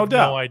 No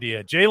doubt. No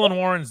idea. Jalen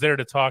Warren's there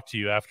to talk to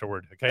you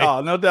afterward. Okay. Oh,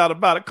 no doubt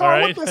about it.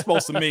 Carl, what's that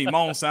supposed to mean?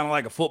 Moan sounding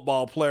like a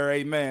football player.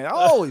 Hey, man. I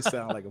always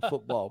sound like a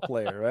football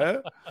player, right?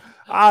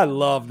 I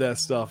love that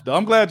stuff, though.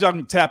 I'm glad y'all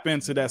can tap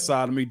into that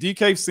side of me.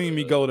 DK's seen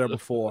me go there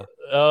before.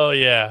 Oh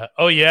yeah.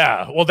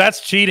 Well,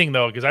 that's cheating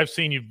though, because I've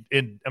seen you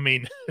in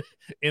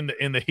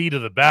in the heat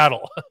of the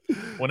battle.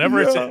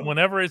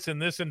 whenever it's in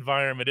this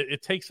environment,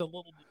 it takes a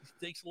little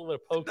bit of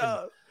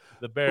poking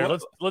the bear.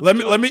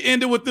 Let me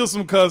end it with this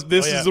one, because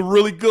this is a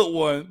really good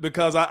one,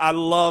 because I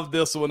love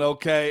this one.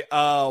 Okay.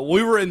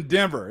 We were in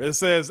Denver. It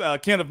says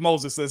Kenneth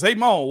Moses says, "Hey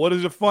Mo, what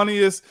is your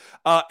funniest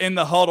in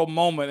the huddle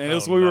moment?"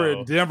 And we were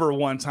in Denver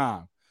one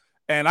time.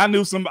 And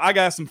I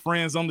got some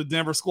friends on the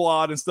Denver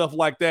squad and stuff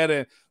like that.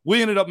 And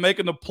we ended up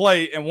making a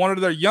play, and one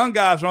of their young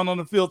guys run on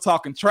the field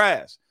talking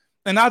trash.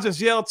 And I just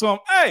yelled to him,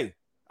 "Hey,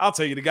 I'll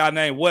tell you the guy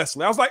named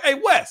Wesley." I was like, "Hey,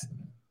 Wes,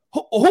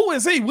 who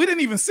is he?" We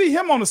didn't even see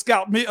him on the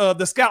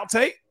scout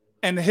tape.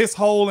 And his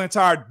whole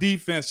entire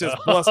defense just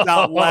bust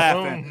out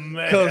laughing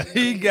because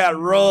he got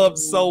rubbed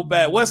so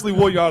bad. Wesley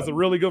Woodyard is a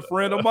really good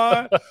friend of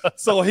mine.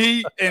 So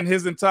he and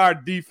his entire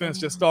defense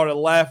just started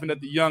laughing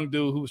at the young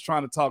dude who was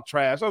trying to talk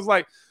trash. I was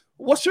like,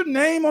 "What's your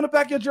name on the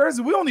back of your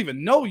jersey? We don't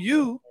even know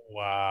you."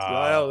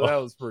 Wow. So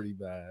that was pretty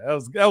bad.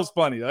 That was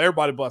funny.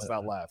 Everybody busted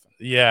out laughing.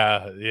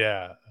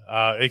 Yeah.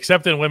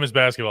 Except in women's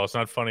basketball. It's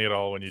not funny at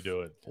all when you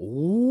do it.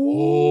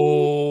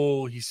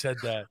 Ooh. Oh, he said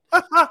that.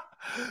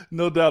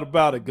 No doubt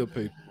about it, good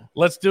people.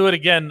 Let's do it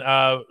again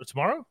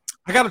tomorrow.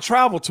 I got to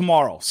travel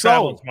tomorrow.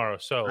 So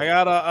I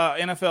got a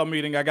NFL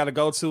meeting I got to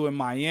go to in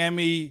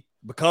Miami.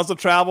 Because of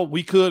travel,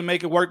 we could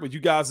make it work, but you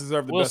guys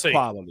deserve the best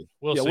quality.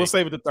 We'll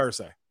save it to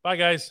Thursday. Bye,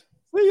 guys.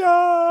 See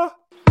ya.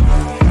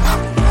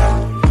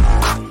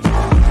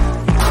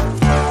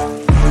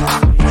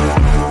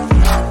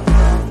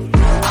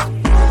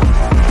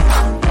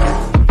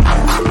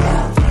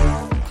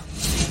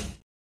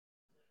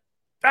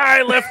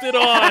 I left it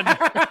on.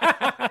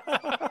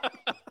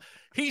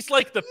 He's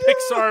like the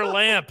Pixar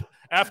lamp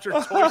after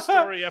Toy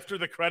Story, after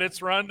the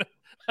credits run.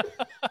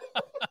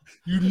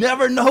 You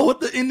never know what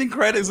the ending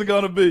credits are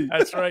going to be.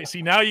 That's right.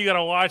 See, now you got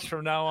to watch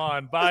from now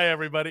on. Bye,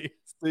 everybody.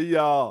 See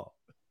y'all.